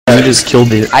You just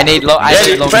killed it. I need low. I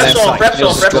need low. Press on, press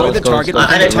on, press on.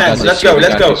 I need fence. Let's go,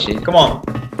 let's go. Come on.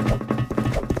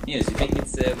 Yes, you think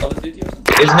it's Call of Duty or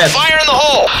something? It's net. Fire in the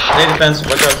hole! Need a fence.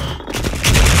 Watch out.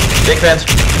 Big fence.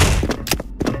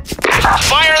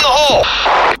 Fire in the hole!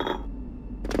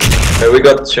 Okay, we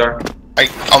got sure.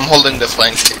 I'm holding the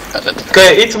flank.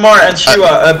 Okay, Itamar and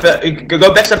Shiva,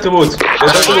 go backstep to wood. Go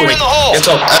to Fire wood. in the hole! Get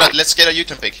up. Let's get a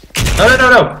U-turn pick.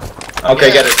 No.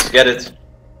 Okay, get it.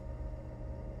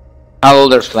 I'll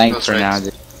hold their flank for now.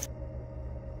 Dude.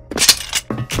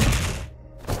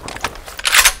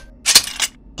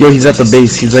 Yo, he's at the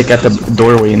base. He's like at the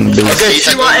doorway in the base. Okay,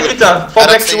 Shiva and Ita, fall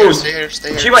back to wood. Stay here.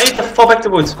 Shiva and Ita, fall back to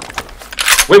wood.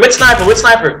 Wait, with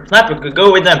sniper. Sniper,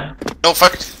 go with them. No,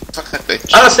 fuck that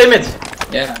bitch. Ah, stay mid.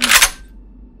 Yeah,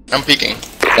 I'm peeking.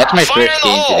 That's my Fire first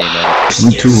in the game hole! today,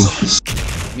 man. Me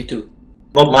too. me too.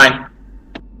 Not mine.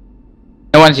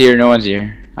 No one's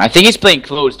here. I think he's playing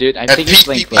close, dude. I think he's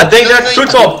playing close. I think there's two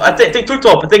top. I think two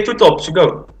top. Should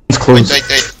go. It's close.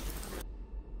 Wait.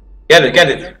 Get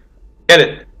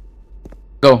it.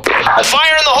 Go.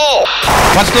 Fire in the hole!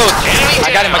 One's close. I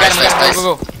got him. Nice.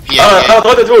 Go.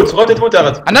 Rotate wood,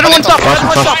 Arad. Another one top. Cross me.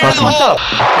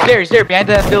 He's there, behind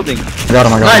that building. I got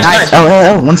him. Nice.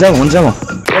 Oh, one's out.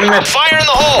 Coming mid. Fire in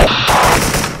the hole!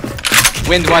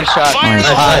 Wind one shot. Fire in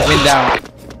the Nice. hole! Wind down.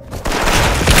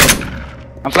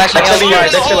 I'm flashing That's LB.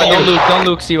 seven you. Don't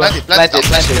look, see what. Plant it.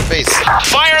 Plant In the it. face.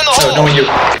 Fire in the Oh, hole! knowing you.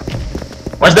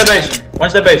 Watch that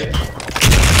base.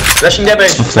 Flashing that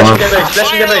base.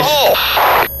 Fire in the hole!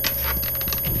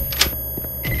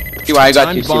 See why I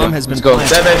got you. Bomb has been Let's go.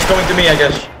 planted. That base coming to me, I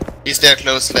guess. He's there,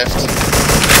 close left.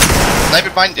 Sniper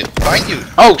behind you.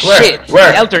 Oh Where? shit!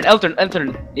 Where? Elton.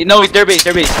 No, it's their base.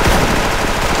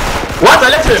 What? I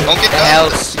left him. Don't get The down.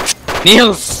 hell's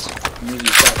Niels.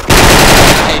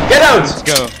 Get out. Let's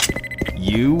go.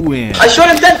 You win. I shot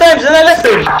him 10 times and I left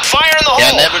him. Fire in the Yeah,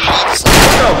 hole! never leaves.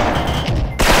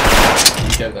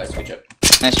 Good job, guys. Good job.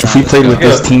 Nice If we round. played with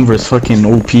this team versus fucking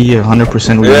OP,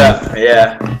 100% we win.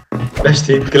 Yeah. Best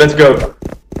team. Okay, let's go.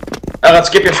 Arad,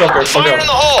 skip your soccer. Fuck Fire in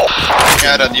the off. hole!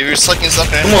 Yeah, you're sucking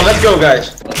soccer. Come on, let's go,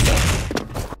 guys.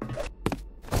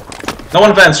 No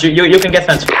one fence. You can get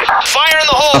fence. Fire in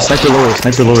the hole! Sniper lower.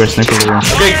 Fire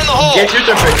in the hole! Get you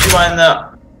turn pick. Shiva and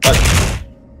what?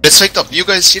 Let's straight up. You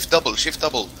guys shift double.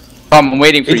 Come, I'm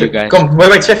waiting for you guys. Come,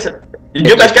 wait, shift.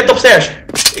 You guys get upstairs.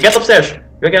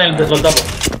 We're getting the double.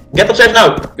 Get upstairs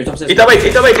now. Get upstairs. Ita, wait.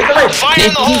 Fire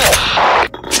in the hole!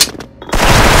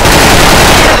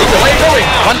 Ita, where are you going?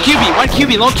 One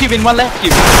QB, long QB, and one left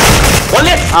QB. One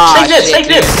left. Ah, Stay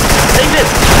shit.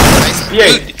 Nice. Yeah.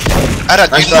 Good. Arad,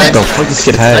 Nice you try. What the fuck this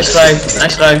kid has?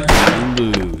 Nice try.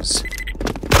 Lose.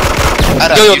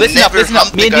 Arad, Yo, you listen up. never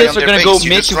hump Me and the guy Niels on are their gonna go base, you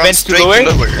mid just to run vent to straight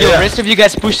lower. Yo, Yeah. rest of you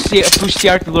guys push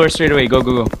CR to lower straight away. Go.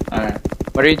 Alright.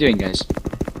 What are you doing, guys?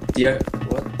 Yeah.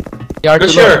 What? CR Good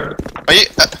to lower. sure. Are you,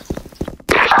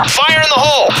 Fire in the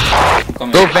hole!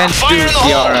 Come Go here. vent to Fire in the CR,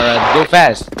 hole. alright. Go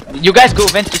fast. You guys go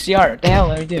vent to CR. What the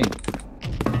hell are you doing?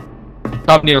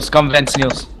 Come, Niels. Come, vent,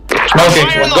 Niels. Smoking.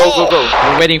 Fire in the Go.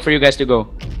 hole! We're waiting for you guys to go.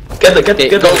 Get Okay,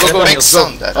 the. go, Make Niels. Go.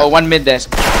 sound, Arad. Oh, one mid desk.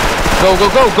 Go.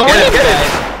 Get it.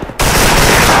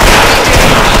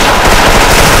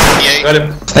 Yeah. Got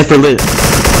him. Sniper lit.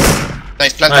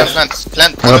 Nice. Plant.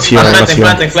 I love you.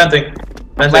 Planting.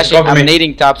 Flashing. Cover I'm me.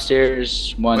 nading top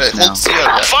stairs once Wait, now. hold CR.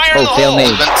 Yeah. Fire in the Oh, fail hole!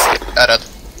 nade. Arad.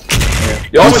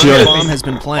 You almost Bomb muted Bomb me. has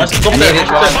been Once planted. top I there. needed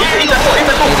Top one. there. Ita,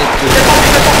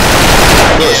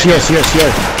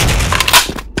 CR.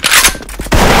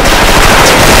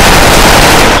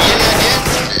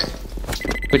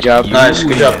 Good job. Nice,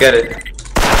 good job, get it.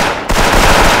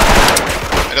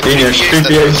 I got 3 Genius, years.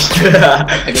 3 years.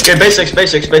 Okay,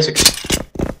 basics.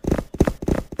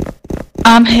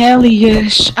 I'm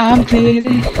hellish. I'm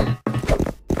clearly.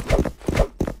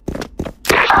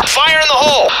 Fire in the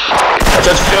hole! Watch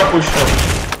out, sure, push.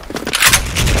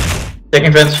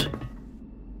 Taking fence.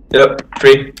 Get up,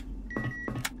 3.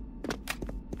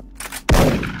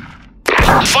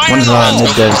 Fire in One's the on hole!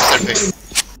 mid desk.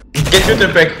 Get you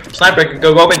turn pick. Sniper,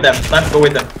 go with them. Sniper, go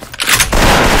with them.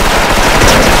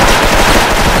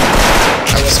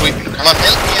 I'm sweeping. Come on,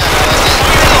 help me out.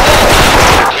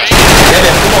 Get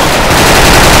it, come on.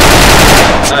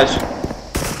 Nice.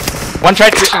 One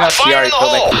tried pushing out Fire CR. in the Go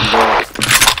back hole. to the door.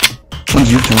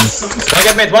 One's U-turn.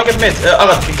 One get mid.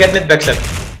 Arad, get mid back step.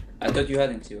 I thought you had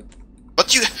him too.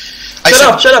 But you...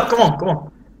 Shut up, come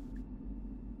on.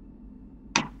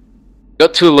 Go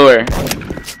too lower.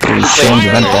 He's showing the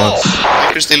vent box.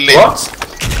 You're still late. What?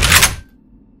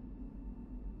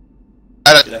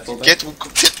 Arad, get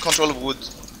control of wood.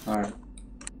 Alright.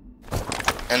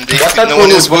 And What's if that no one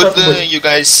wood? is What's wood, that wood? you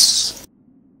guys...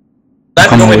 Sniper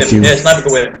Come go on with with him. you. Yeah, sniper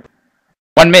go with him.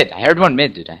 One mid. I heard one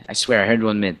mid, dude. I swear I heard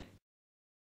one mid.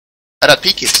 Arad,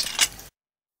 peek it.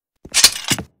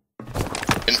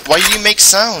 And why do you make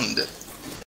sound?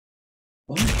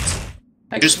 What?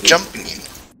 I You're just can jumping in.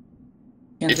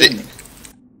 Can't If hear they- me.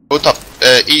 Go top.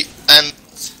 And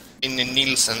in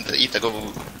Nils and Ita go.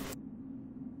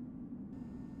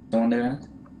 Someone there, Ant?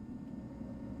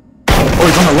 Oh,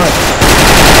 he's on the left.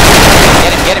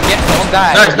 Get him. Don't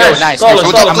die. Nice, Yo, nice. nice. Solid,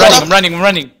 Go solid, top, solid.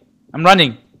 I'm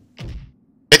running.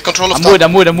 Get control of I'm top.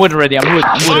 wood already. I'm wood.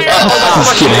 This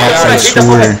kid hacks, I Ita,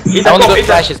 swear. Ita, I only go, got Ita.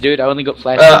 flashes, dude. I only got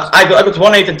flashes. I got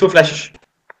 1 8 and 2 flashes.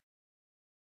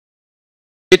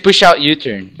 Dude, push out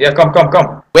U-turn. Yeah, come.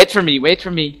 Wait for me.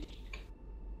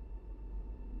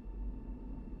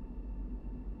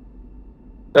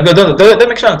 That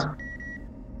makes sense.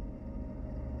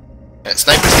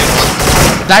 Sniper still one.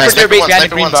 Sniper there, base behind the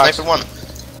Sniper green one, box. sniper one.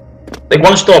 Like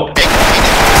one stop.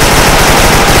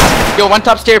 Yo, one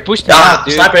top stair, push me Ah, out,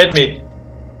 dude. sniper hit me.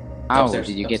 How Upstairs,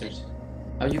 did you get it? upstairs.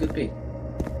 How you got paid?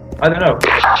 I don't know.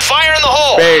 Fire in the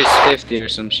hole! Bears 50 or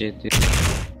some shit, dude.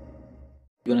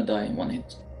 You're gonna die in 1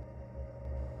 hit.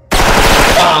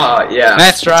 Ah, yeah.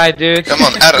 Nice try, dude. Come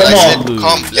on, Arad, Come I on. said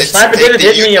come. If Let's sniper take didn't the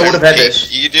hit me, I U-turn would've had pick.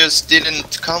 this. You just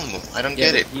didn't come. I don't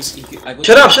get it. I got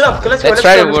Shut up. Let's go. Let's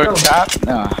try to let's work go. top.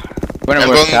 No. We're I'm gonna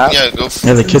work going, top. yeah, go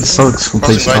Yeah, the kid sucks who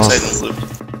plays crossing right soft. side and blue.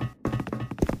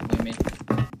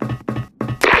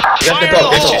 Let's get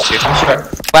up. Yes, yes, yes. I'm sure.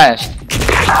 Flash.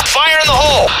 Fire in the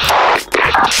hole!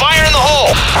 Fire in the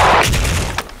hole!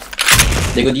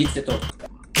 They got eat the top.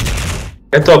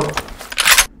 Get up.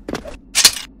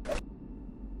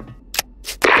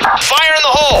 Fire in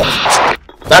the hole!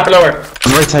 Sniper lower. On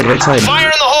right side. Fire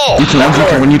in the hole!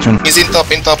 U-turn, U-turn. He's in top.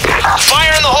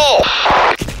 Fire in the hole!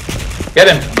 Get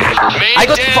him. Man I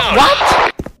got down! what?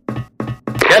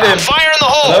 Get him. Fire in the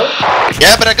hole! Hello?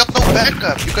 Yeah, but I got no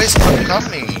backup. You guys are not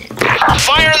coming.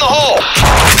 Fire in the hole!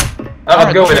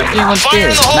 I'll go with him. Doing one Fire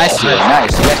in stairs. the hole. Nice, Siwa.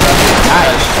 Nice. You guys got it.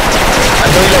 Nice. I'm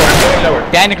going lower.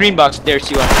 Behind the green box there,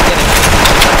 Siwa. Get him.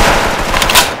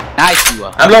 Nice,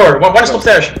 Siwa. I'm lower. One is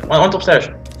upstairs. One upstairs.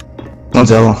 No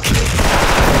Zello.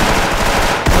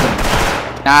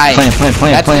 Nice. Plant.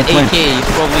 That's an AK. He's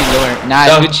probably lower. Nice.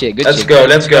 Done. Good shit. Let's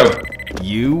go.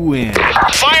 You win.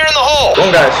 Fire in the hole! Go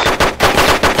on, guys.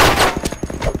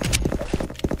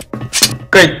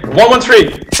 Great.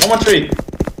 1-1-3. 1-1-3.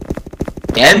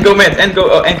 And go mid. And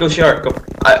go shark.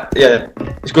 Yeah.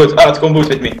 It's good. It's going boost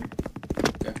with me.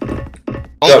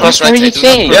 Don't cross What right are you side.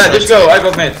 saying? Yeah, just go. I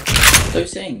got mid. What are you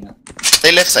saying, man?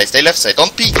 Stay left side.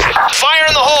 Don't peek. Fire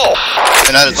in the hole!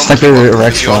 And I don't Sniper peek because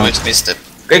erect you shot. always missed it.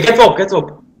 Okay, get up.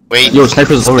 Wait. Yo,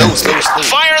 sniper's lower. Slow.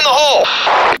 Fire in the hole!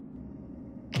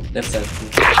 Left side.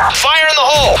 Fire in the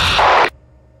hole!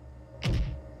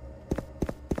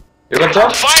 You got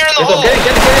top? Fire in the Get hole! up. Get it.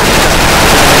 Down.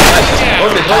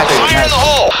 Rotate. Fire in the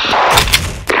hole!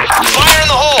 Fire in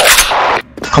the hole!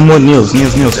 Come on, Niels, Yeah,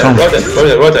 come. rotate.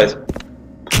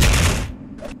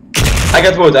 I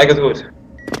got wood.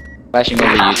 Flashing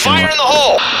over you. Fire in the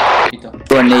hole! Ita.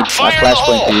 Throw a nade. Fire in the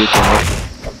Flashpoint to hole. you.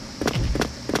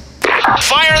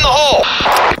 Fire in the hole!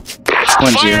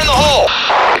 One Fire zero. in the hole!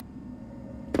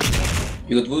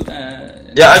 You got wood?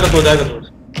 Yeah, I got wood.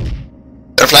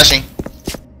 They're flashing.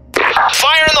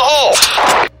 Fire in the hole!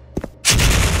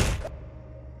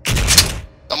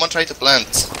 Someone try to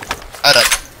plant. Arad.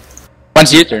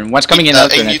 One's U-turn. One's coming in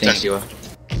Ita, U-turn, I U-turn. think, Siwa.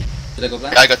 Should I go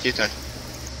black? Yeah, I got U-turn.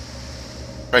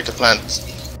 Try to plant.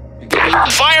 You get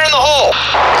paid? Fire in the hole!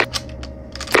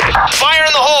 Fire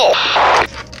in the hole!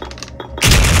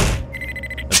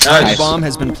 Nice. Bomb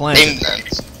has been planted. Inland.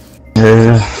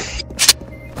 Yeah.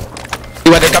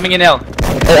 Siwa, they're coming in L.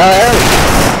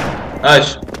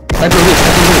 Nice. Sniper loot.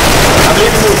 I'm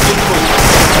leaving wood.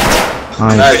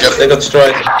 Nice. Nice. They got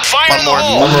destroyed. Fire in the One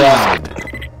hole! One more round.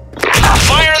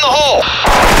 Fire in the hole!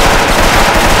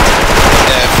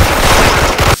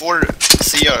 4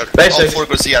 CR. Basic. All 4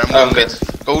 go CR. I'm going Okay. mid.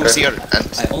 Go Okay. CR and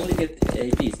I only get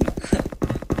APs now.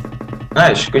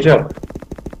 Nice. Good job.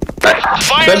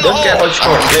 Fire in the Don't care hole! about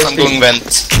score. I'm going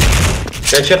vent.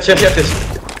 Okay, shift this.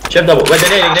 Shift double. Wait,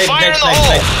 nade. Fire in the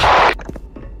hole!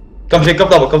 Come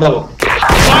double.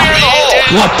 Fire in the hole!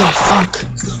 What the fuck?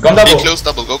 Come Go double. close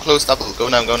double. Go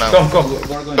now. Come. We're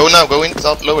going. Go now. Go in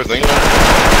top lower. Going lower.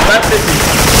 550.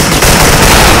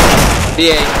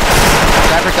 BA.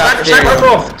 Sniper top. Sniper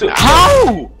off.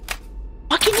 How?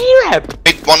 Fucking E-rap.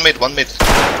 One mid.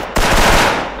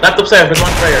 Left upstairs with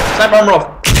one player. Sniper armor off.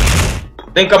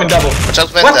 Then coming double. Watch out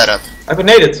vent, What? Arad. I could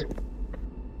nade it.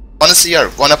 Wanna CR?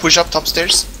 Wanna push up top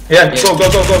stairs? Yeah, go.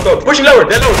 Pushing lower.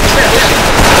 They're lower. Stairs.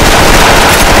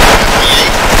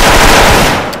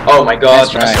 Oh my god,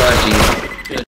 That's right. that's right. G.